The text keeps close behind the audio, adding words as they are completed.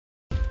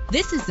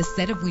This is the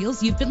set of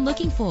wheels you've been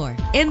looking for.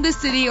 In the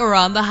city or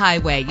on the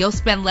highway, you'll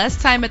spend less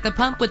time at the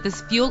pump with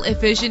this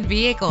fuel-efficient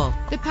vehicle.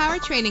 The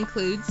powertrain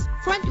includes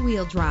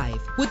front-wheel drive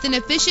with an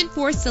efficient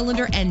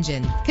 4-cylinder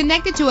engine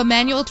connected to a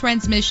manual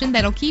transmission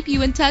that'll keep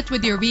you in touch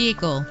with your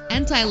vehicle.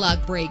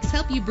 Anti-lock brakes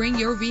help you bring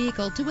your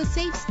vehicle to a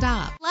safe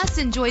stop. Plus,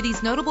 enjoy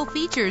these notable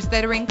features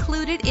that are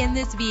included in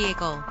this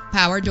vehicle: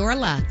 power door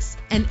locks,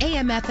 an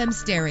AM/FM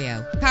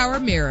stereo, power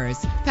mirrors,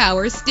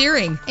 power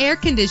steering, air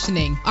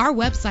conditioning. Our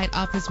website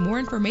offers more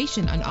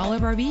information on all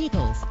of our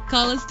vehicles.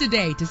 Call us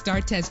today to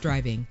start test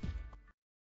driving.